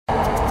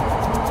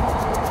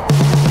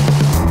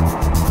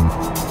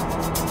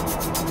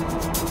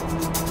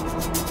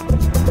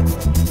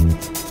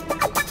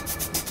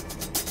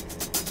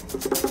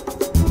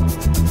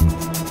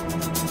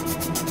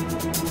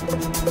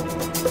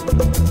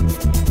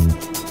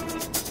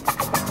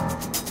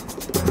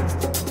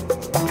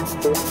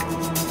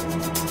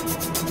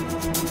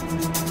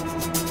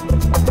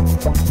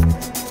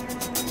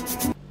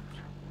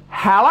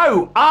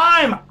Hello,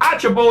 I'm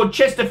Archibald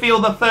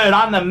Chesterfield III.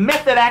 I'm the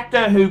method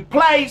actor who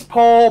plays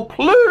Paul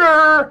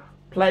Pluter.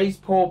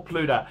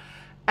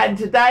 And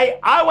today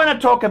I want to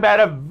talk about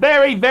a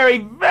very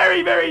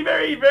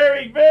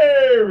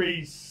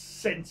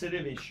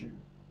sensitive issue.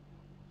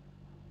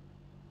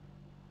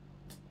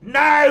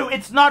 No,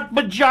 it's not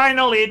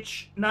vaginal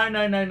itch. No.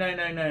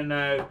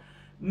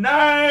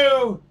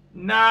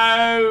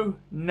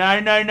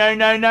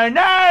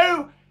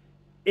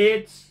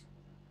 It's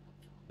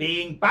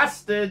being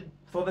busted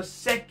for the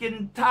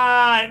second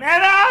time.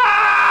 And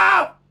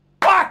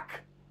fuck!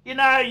 You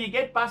know, you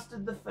get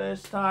busted the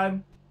first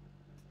time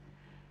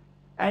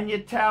and you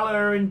tell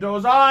her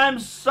indoors, I'm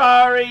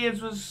sorry, it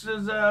was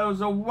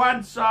a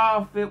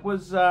once-off, it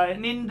was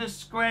an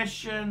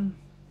indiscretion.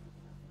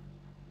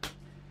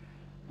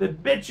 The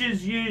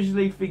bitches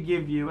usually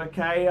forgive you,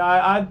 okay?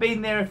 I've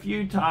been there a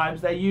few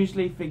times, they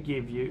usually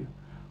forgive you.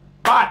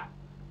 But,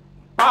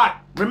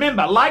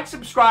 remember, like,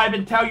 subscribe,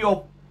 and tell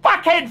your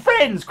fuckhead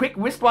friends. Quick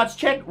wristwatch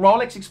check,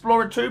 Rolex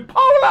Explorer 2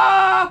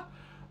 Polar.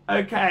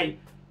 Okay,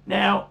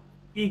 now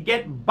you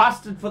get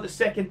busted for the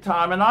second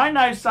time, and I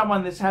know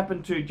someone this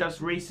happened to just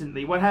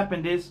recently. What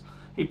happened is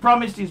he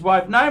promised his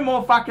wife no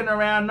more fucking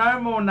around, no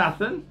more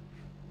nothing,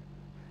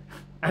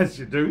 as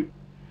you do,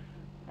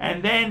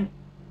 and then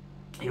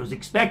he was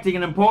expecting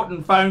an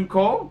important phone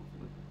call,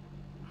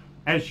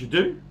 as you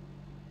do.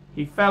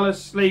 He fell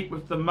asleep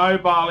with the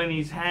mobile in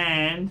his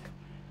hand,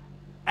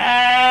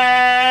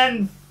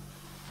 and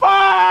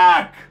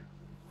fuck.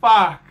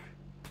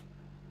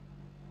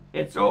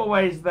 It's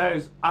always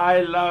those I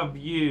love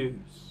yous.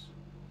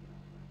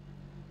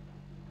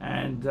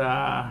 And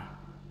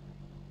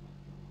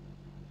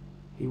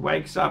he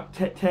wakes up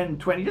 10,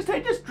 20, he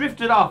just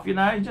drifted off, you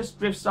know, he just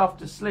drifts off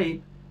to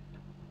sleep.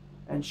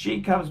 And she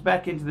comes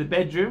back into the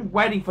bedroom,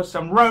 waiting for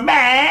some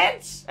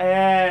romance,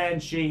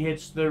 and she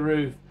hits the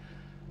roof.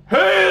 Who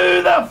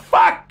the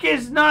fuck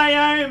is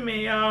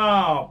Naomi?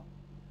 Oh,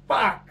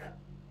 fuck.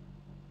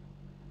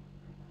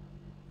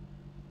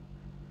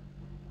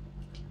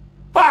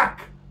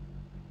 Fuck!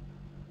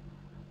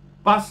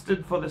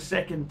 Busted for the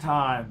second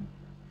time.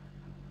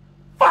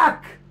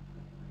 Fuck!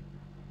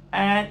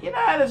 And, you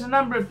know, there's a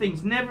number of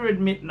things. Never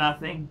admit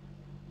nothing.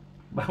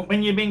 But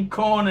when you've been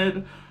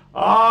cornered,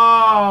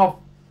 oh,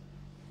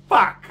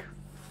 fuck.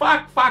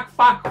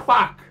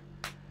 Fuck.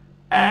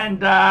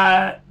 And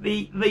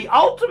the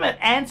ultimate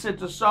answer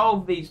to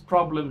solve these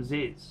problems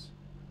is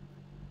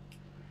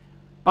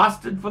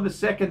busted for the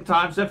second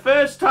time. So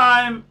first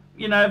time,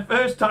 you know,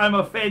 first time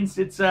offense,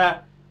 it's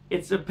a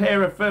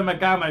pair of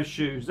Ferragamo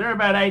shoes. They're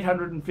about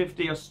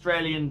 850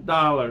 Australian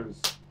dollars.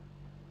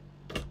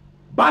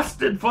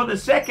 Busted for the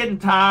second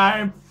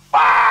time.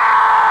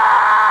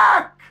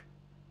 Fuck!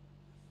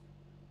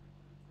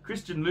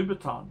 Christian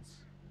Louboutins.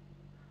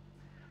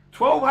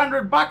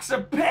 1,200 bucks a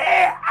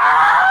pair.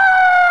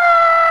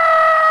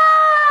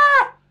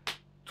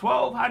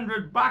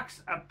 1,200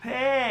 bucks a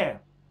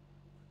pair.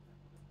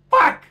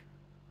 Fuck!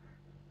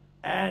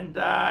 And,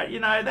 you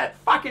know, that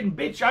fucking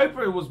bitch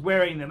Oprah was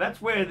wearing them.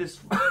 That's where this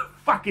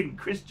fucking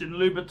Christian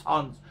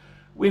Louboutins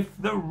with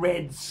the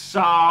red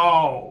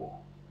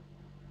sole.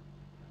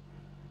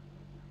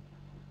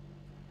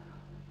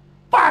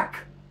 Fuck!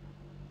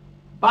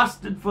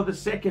 Busted for the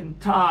second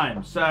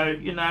time. So,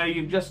 you know,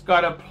 you've just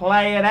got to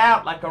play it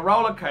out like a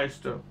roller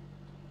coaster.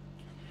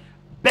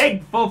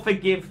 Beg for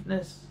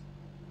forgiveness.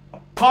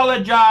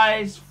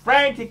 Apologize.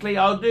 Frantically,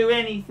 I'll do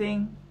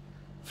anything.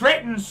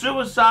 Threaten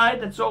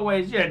suicide. That's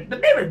always, yeah, they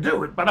never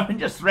do it, but I mean,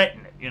 just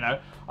threaten it, you know.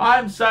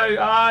 I've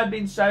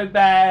been so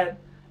bad.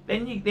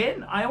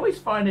 Then I always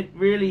find it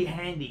really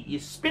handy. You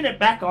spin it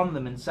back on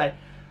them and say,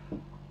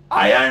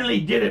 I only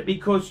did it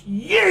because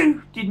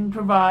you didn't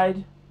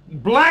provide.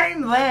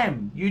 Blame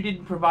them. You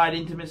didn't provide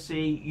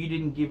intimacy. You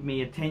didn't give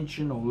me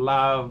attention or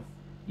love.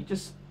 You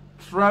just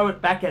throw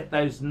it back at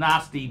those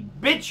nasty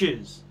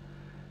bitches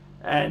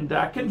and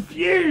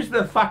confuse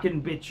the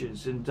fucking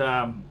bitches and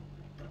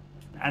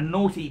a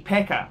naughty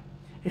pecker,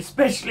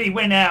 especially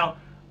when our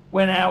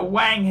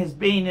Wang has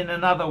been in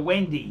another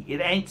Wendy. It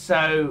ain't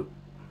so.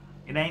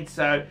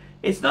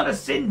 It's not a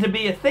sin to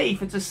be a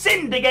thief. It's a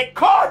sin to get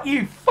caught,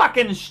 you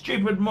fucking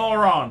stupid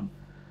moron.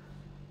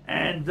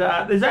 And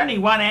there's only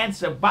one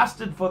answer.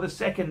 Busted for the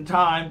second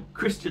time.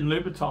 Christian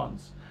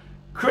Louboutins.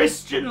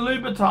 Christian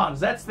Louboutins.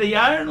 That's the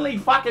only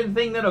fucking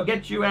thing that'll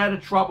get you out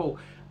of trouble.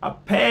 A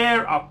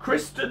pair of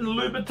Christian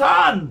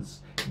Louboutins.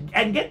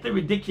 And get the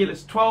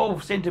ridiculous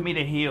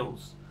 12-centimeter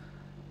heels.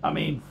 I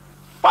mean,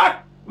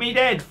 fuck me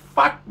dead.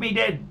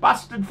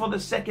 Busted for the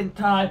second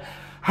time.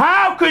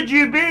 How could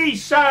you be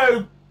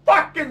so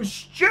fucking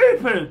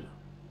stupid?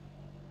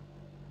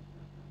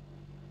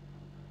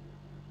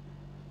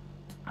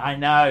 I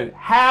know.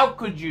 How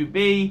could you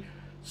be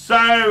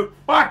so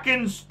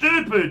fucking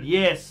stupid?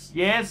 Yes.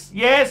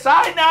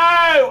 I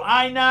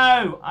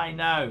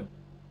know.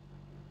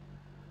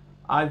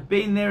 I've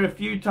been there a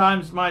few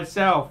times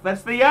myself.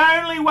 That's the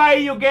only way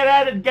you'll get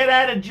out of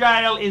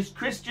jail is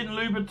Christian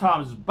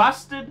Louboutins.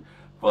 Busted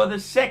for the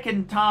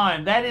second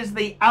time. That is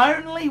the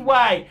only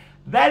way.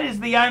 That is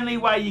the only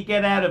way you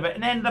get out of it.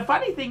 And then the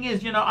funny thing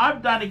is, you know,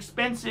 I've done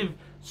expensive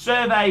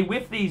survey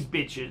with these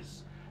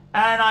bitches.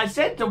 And I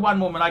said to one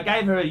woman, I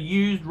gave her a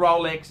used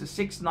Rolex, a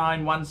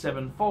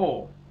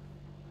 69174.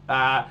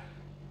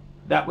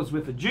 That was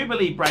with a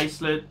Jubilee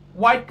bracelet,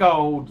 white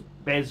gold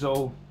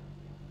bezel.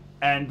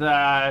 And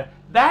that,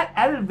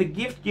 out of the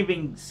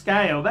gift-giving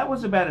scale, that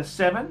was about a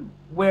 7,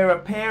 where a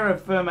pair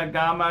of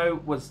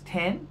Ferragamo was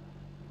 10.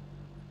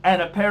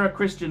 And a pair of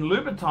Christian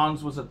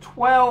Louboutins was a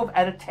 12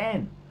 out of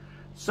 10.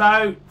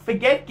 So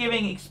forget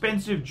giving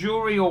expensive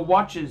jewelry or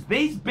watches.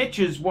 These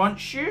bitches want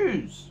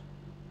shoes.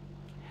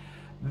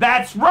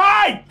 That's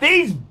right!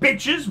 These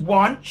bitches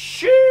want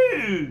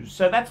shoes!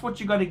 So that's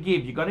what you got to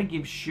give. You got to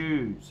give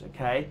shoes,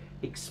 okay?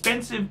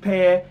 Expensive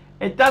pair.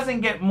 It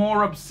doesn't get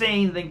more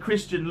obscene than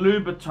Christian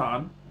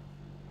Louboutin.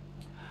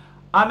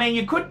 I mean,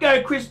 you could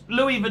go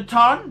Louis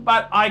Vuitton,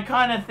 but I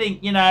kind of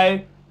think, you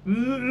know,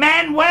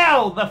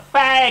 Manuel, the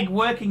fag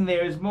working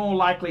there, is more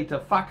likely to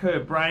fuck her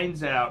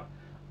brains out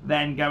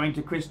than going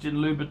to Christian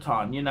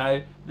Louboutin. You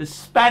know, the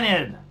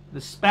Spaniard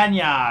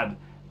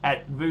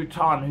at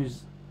Vuitton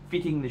who's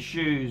fitting the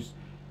shoes,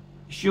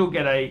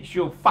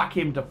 she'll fuck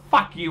him to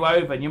fuck you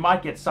over, and you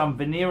might get some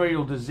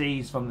venereal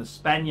disease from the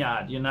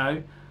Spaniard, you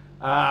know.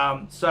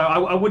 So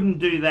I wouldn't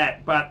do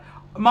that. But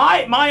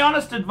my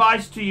honest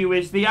advice to you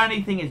is the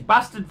only thing is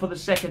busted for the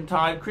second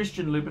time,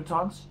 Christian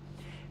Louboutins.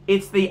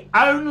 It's the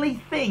only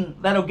thing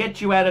that'll get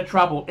you out of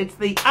trouble. It's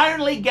the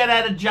only get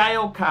out of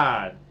jail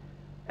card.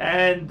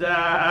 And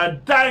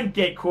don't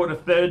get caught a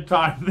third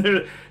time.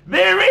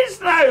 There is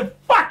no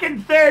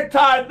fucking third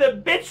time. The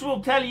bitch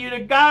will tell you to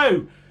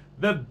go.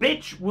 The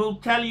bitch will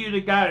tell you to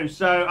go.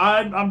 So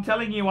I'm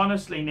telling you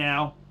honestly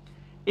now,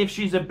 if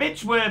she's a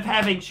bitch worth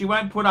having, she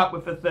won't put up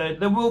with a third.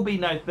 There will be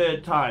no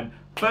third time.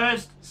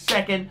 First,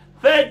 second,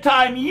 third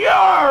time, you're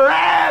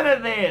out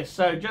of there.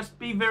 So just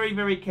be very,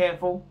 very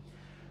careful.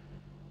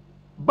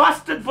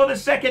 Busted for the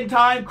second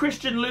time.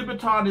 Christian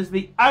Louboutin is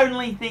the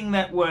only thing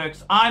that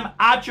works. I'm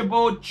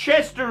Archibald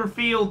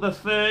Chesterfield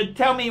III.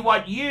 Tell me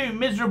what you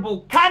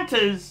miserable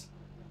cunters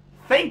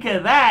think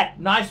of that.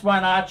 Nice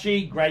one,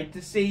 Archie. Great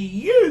to see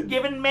you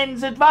giving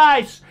men's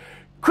advice.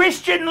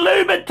 Christian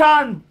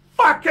Louboutin,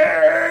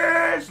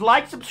 fuckers.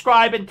 Like,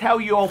 subscribe, and tell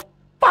your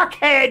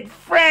fuckhead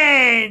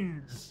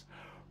friends.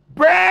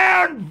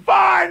 Brown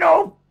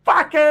vinyl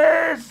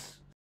fuckers.